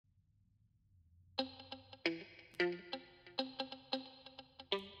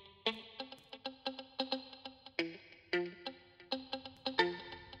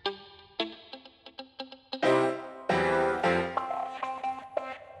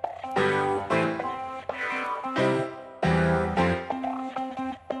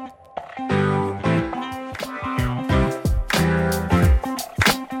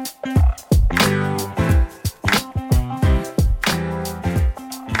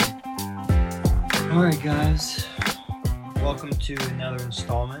Alright, guys. Welcome to another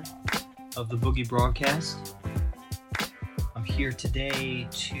installment of the Boogie Broadcast. I'm here today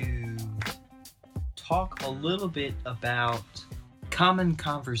to talk a little bit about common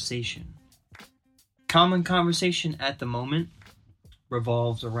conversation. Common conversation at the moment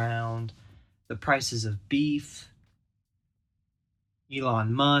revolves around the prices of beef,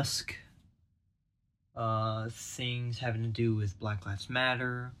 Elon Musk, things having to do with Black Lives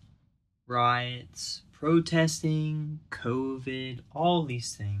Matter, riots, protesting, COVID, all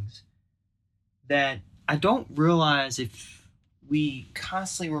these things that I don't realize if we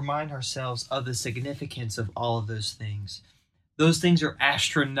constantly remind ourselves of the significance of all of those things. Those things are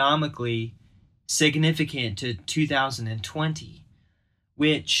astronomically significant to 2020,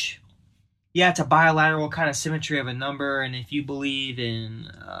 which, yeah, it's a bilateral kind of symmetry of a number, and if you believe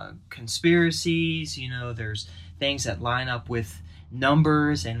in conspiracies, there's things that line up with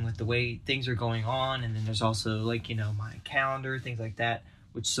numbers and with the way things are going on, and then there's also my calendar, things like that,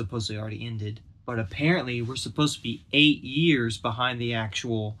 which supposedly already ended, but apparently we're supposed to be 8 years behind the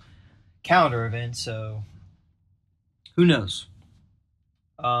actual calendar event, so who knows.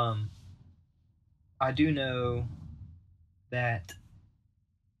 I do know that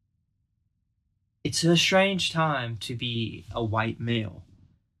it's a strange time to be a white male,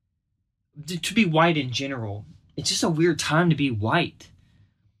 to be white in general. It's just a weird time to be white.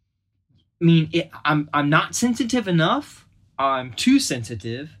 I mean, I'm not sensitive enough. I'm too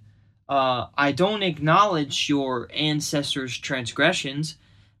sensitive. I don't acknowledge your ancestors' transgressions,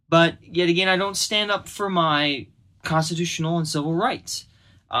 but yet again, I don't stand up for my constitutional and civil rights.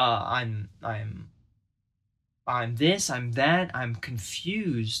 I'm this, I'm that. I'm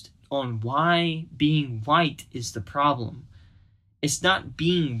confused on why being white is the problem. It's not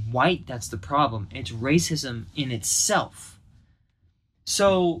being white that's the problem. It's racism in itself.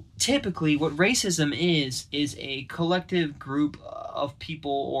 So typically what racism is a collective group of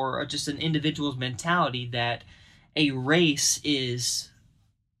people or just an individual's mentality that a race is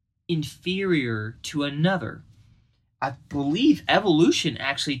inferior to another. I believe evolution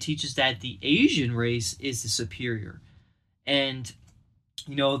actually teaches that the Asian race is the superior. And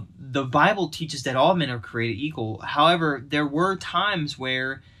the Bible teaches that all men are created equal. However, there were times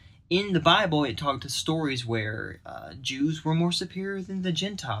where in the Bible it talked to stories where Jews were more superior than the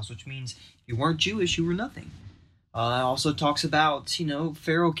Gentiles, which means you weren't Jewish, you were nothing. It also talks about,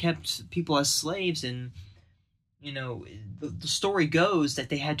 Pharaoh kept people as slaves, and, the story goes that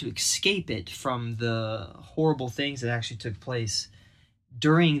they had to escape it from the horrible things that actually took place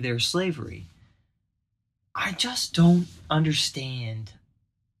during their slavery. I just don't understand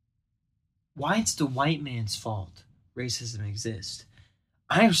why it's the white man's fault racism exists.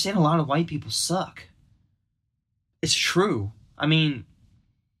 I understand a lot of white people suck. It's true. I mean,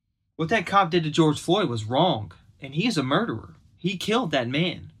 what that cop did to George Floyd was wrong, and he is a murderer. He killed that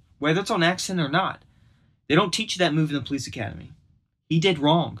man, whether it's on accident or not. They don't teach you that move in the police academy. He did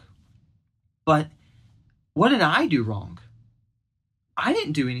wrong. But what did I do wrong? I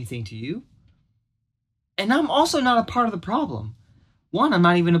didn't do anything to you. And I'm also not a part of the problem. One, I'm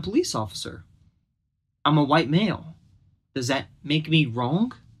not even a police officer. I'm a white male. Does that make me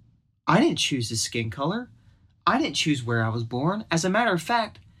wrong? I didn't choose his skin color. I didn't choose where I was born. As a matter of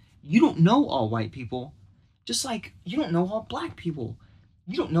fact, you don't know all white people. Just like you don't know all black people.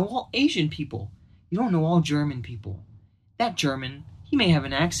 You don't know all Asian people. You don't know all German people. That German, he may have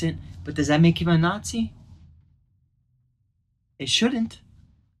an accent, but does that make him a Nazi? It shouldn't.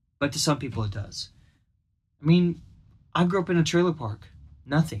 But to some people it does. I mean, I grew up in a trailer park.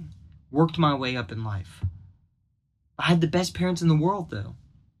 Nothing. Worked my way up in life. I had the best parents in the world, though.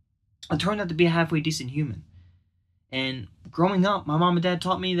 I turned out to be a halfway decent human. And growing up, my mom and dad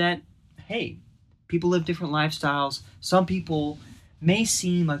taught me that, hey, people live different lifestyles. Some people may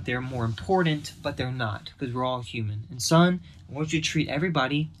seem like they're more important, but they're not, because we're all human. And son, I want you to treat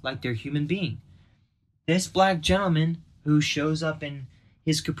everybody like they're a human being. This black gentleman who shows up in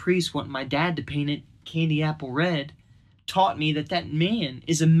his caprice wanting my dad to paint it candy apple red taught me that man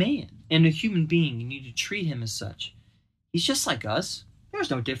is a man and a human being. You need to treat him as such. He's just like us. There's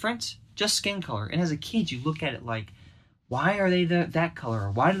no difference. Just skin color. And as a kid, you look at it like, why are they that color?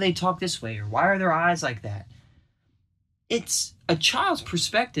 Or why do they talk this way? Or why are their eyes like that? It's a child's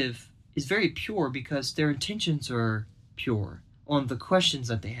perspective is very pure because their intentions are pure on the questions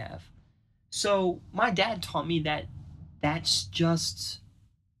that they have. So my dad taught me that that's just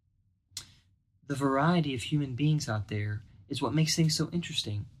the variety of human beings out there is what makes things so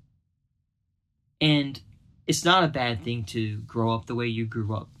interesting. And it's not a bad thing to grow up the way you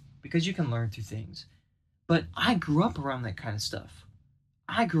grew up because you can learn through things. But I grew up around that kind of stuff.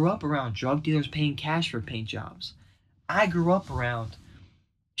 I grew up around drug dealers paying cash for paint jobs. I grew up around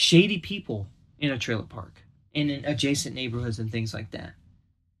shady people in a trailer park and in adjacent neighborhoods and things like that.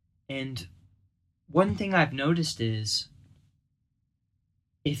 And one thing I've noticed is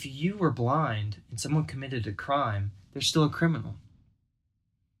if you were blind and someone committed a crime, they're still a criminal.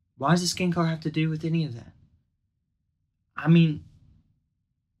 Why does the skin color have to do with any of that? I mean,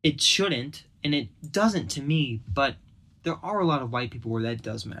 it shouldn't, and it doesn't to me, but there are a lot of white people where that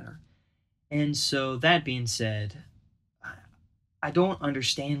does matter. And so, that being said, I don't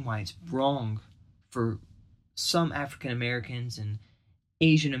understand why it's wrong for some African Americans and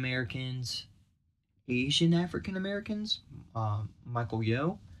Asian Americans, Asian African Americans, Michael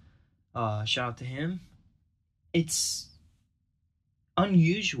Yo, shout out to him. It's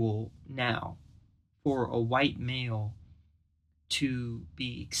unusual now for a white male to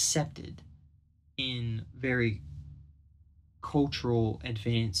be accepted in very cultural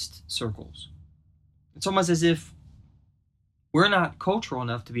advanced circles. It's almost as if we're not cultural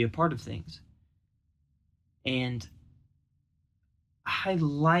enough to be a part of things. And I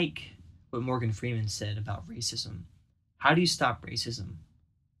like what Morgan Freeman said about racism. How do you stop racism?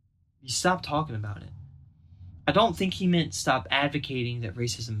 You stop talking about it. I don't think he meant stop advocating that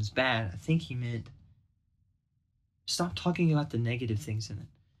racism is bad. I think he meant stop talking about the negative things in it.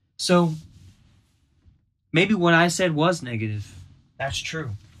 So, maybe what I said was negative. That's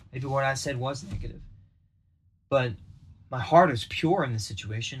true. Maybe what I said was negative. But my heart is pure in this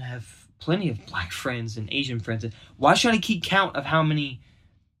situation. I have plenty of black friends and Asian friends. Why should I keep count of how many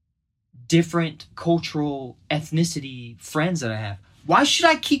different cultural ethnicity friends that I have? Why should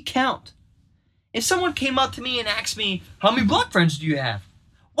I keep count? If someone came up to me and asked me, how many black friends do you have?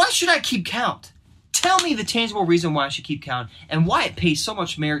 Why should I keep count? Tell me the tangible reason why I should keep count and why it pays so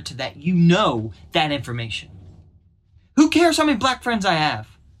much merit to that you know that information. Who cares how many black friends I have?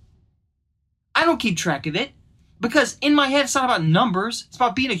 I don't keep track of it because in my head it's not about numbers. It's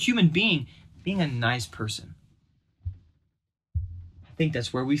about being a human being, being a nice person. I think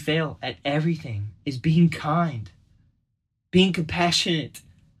that's where we fail at everything, is being kind, being compassionate.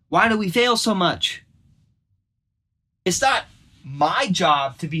 Why do we fail so much? It's not my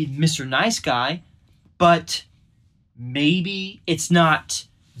job to be Mr. Nice Guy, but maybe it's not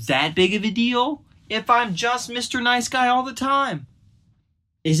that big of a deal if I'm just Mr. Nice Guy all the time.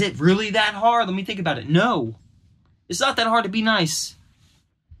 Is it really that hard? Let me think about it. No, it's not that hard to be nice.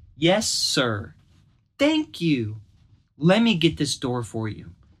 Yes, sir. Thank you. Let me get this door for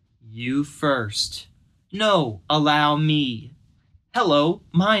you. You first. No, allow me. Hello,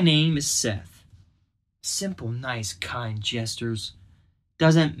 my name is Seth. Simple, nice, kind gestures.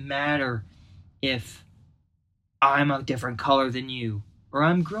 Doesn't matter if I'm a different color than you, or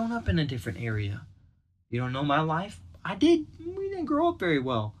I'm grown up in a different area. You don't know my life? We didn't grow up very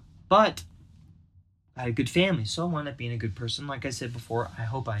well, but I had a good family, so I wound up being a good person. Like I said before, I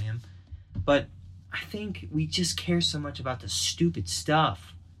hope I am. But I think we just care so much about the stupid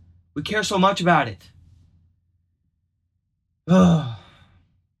stuff. We care so much about it.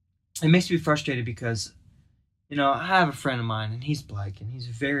 It makes me frustrated because, I have a friend of mine, and he's black, and he's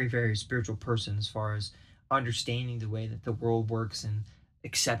a very, very spiritual person as far as understanding the way that the world works and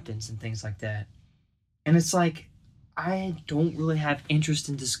acceptance and things like that. And it's like, I don't really have interest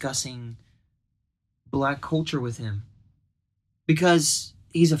in discussing black culture with him because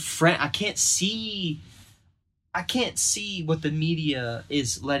he's a friend. I can't see what the media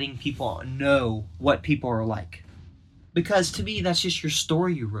is letting people know what people are like. Because to me, that's just your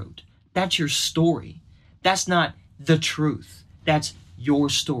story you wrote. That's your story. That's not the truth. That's your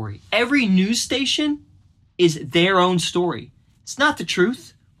story. Every news station is their own story. It's not the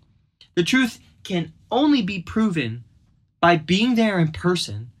truth. The truth can only be proven by being there in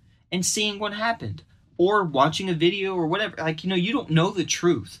person and seeing what happened. Or watching a video or whatever. You don't know the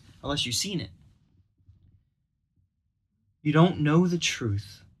truth unless you've seen it. You don't know the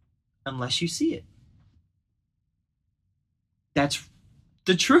truth unless you see it. That's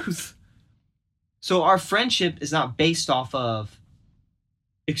the truth. So our friendship is not based off of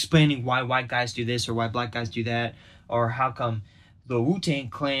explaining why white guys do this or why black guys do that, or how come the Wu-Tang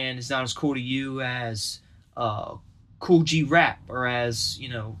Clan is not as cool to you as Cool G Rap or as,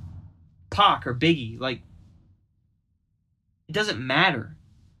 Pac or Biggie. It doesn't matter.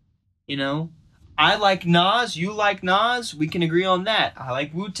 I like Nas, you like Nas, we can agree on that. I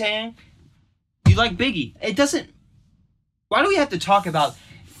like Wu-Tang, you like Biggie. Why do we have to talk about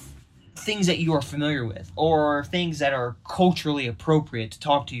things that you are familiar with or things that are culturally appropriate to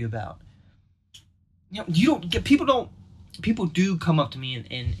talk to you about? People do come up to me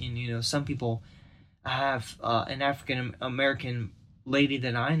and some people have an African American lady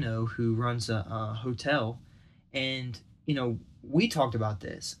that I know who runs a hotel, and, we talked about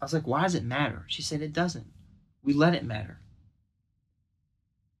this. I was like, why does it matter? She said it doesn't. We let it matter.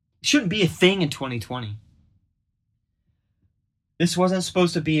 It shouldn't be a thing in 2020. This wasn't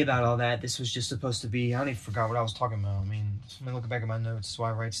supposed to be about all that. This was just supposed to be, I don't even forgot what I was talking about. Let me look back at my notes. That's why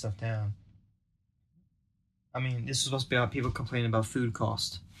I write stuff down. This is supposed to be about people complaining about food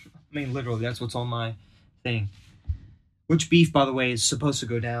cost. Literally, that's what's on my thing. Which beef, by the way, is supposed to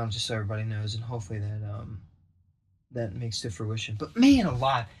go down, just so everybody knows, and hopefully that makes to fruition. But man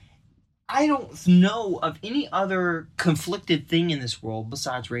alive, I don't know of any other conflicted thing in this world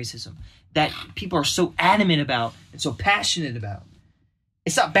besides racism that people are so adamant about and so passionate about.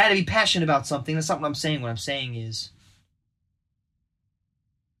 It's not bad to be passionate about something. That's not what I'm saying. What I'm saying is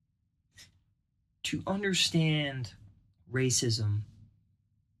to understand racism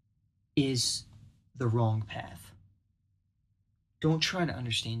is the wrong path. Don't try to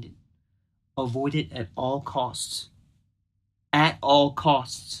understand it. Avoid it at all costs. At all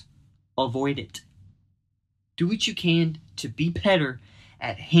costs. Avoid it. Do what you can to be better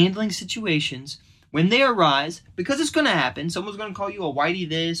at handling situations when they arise, because it's going to happen. Someone's going to call you a whitey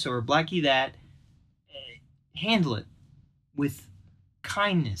this or a blackie that. Handle it with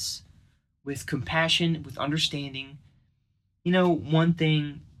kindness, with compassion, with understanding. One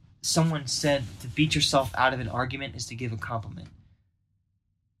thing someone said to beat yourself out of an argument is to give a compliment.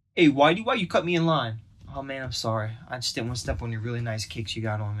 Hey, whitey, why you cut me in line? Oh, man, I'm sorry. I just didn't want to step on your really nice kicks you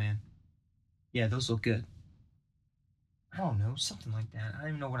got on, man. Yeah, those look good. I don't know, something like that. I don't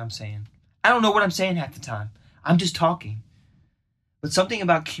even know what I'm saying. I don't know what I'm saying half the time. I'm just talking. But something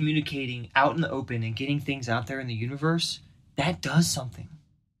about communicating out in the open and getting things out there in the universe, that does something.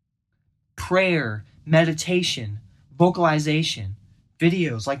 Prayer, meditation, vocalization,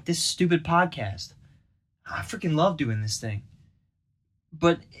 videos like this stupid podcast. I freaking love doing this thing.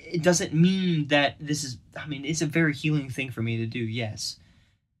 But it doesn't mean that this is, it's a very healing thing for me to do, yes.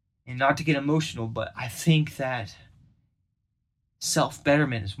 And not to get emotional, but I think that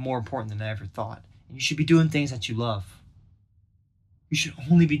self-betterment is more important than I ever thought. And you should be doing things that you love. You should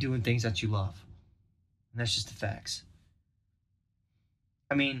only be doing things that you love. And that's just the facts.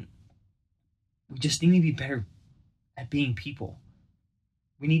 We just need to be better at being people.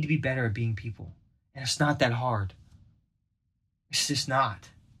 We need to be better at being people. And it's not that hard. It's just not.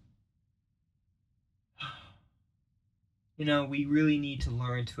 We really need to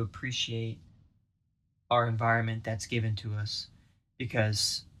learn to appreciate our environment that's given to us,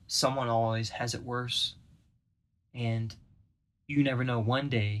 because someone always has it worse. And you never know, one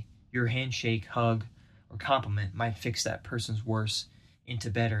day your handshake, hug, or compliment might fix that person's worse into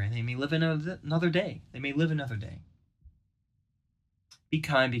better, and they may live another day. They may live another day. Be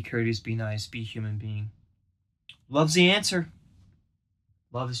kind, be courteous, be nice, be a human being. Love's the answer.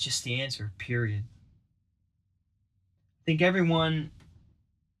 Love is just the answer, period. I think everyone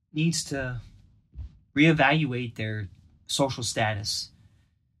needs to reevaluate their social status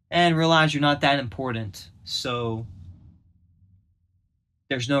and realize you're not that important. So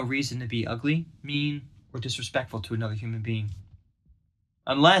there's no reason to be ugly, mean, or disrespectful to another human being.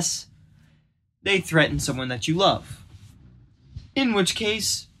 Unless they threaten someone that you love. In which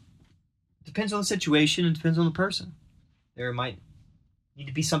case, it depends on the situation and depends on the person. There might need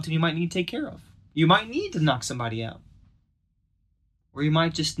to be something you might need to take care of. You might need to knock somebody out. Or you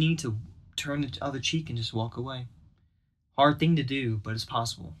might just need to turn the other cheek and just walk away. Hard thing to do, but it's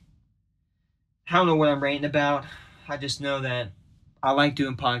possible. I don't know what I'm ranting about. I just know that I like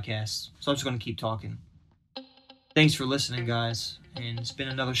doing podcasts, so I'm just going to keep talking. Thanks for listening, guys. And it's been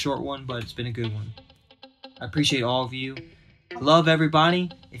another short one, but it's been a good one. I appreciate all of you. I love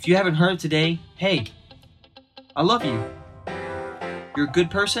everybody. If you haven't heard today, hey, I love you. You're a good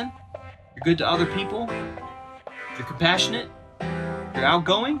person. You're good to other people. You're compassionate. You're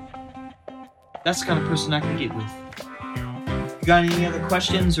outgoing. That's the kind of person I can get with. If you got any other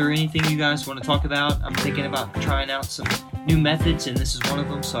questions or anything you guys want to talk about, I'm thinking about trying out some new methods, and this is one of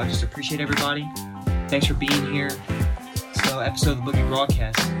them, so I just appreciate everybody. Thanks for being here. So, episode of the Boogie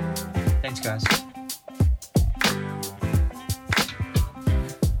Broadcast. Thanks, guys.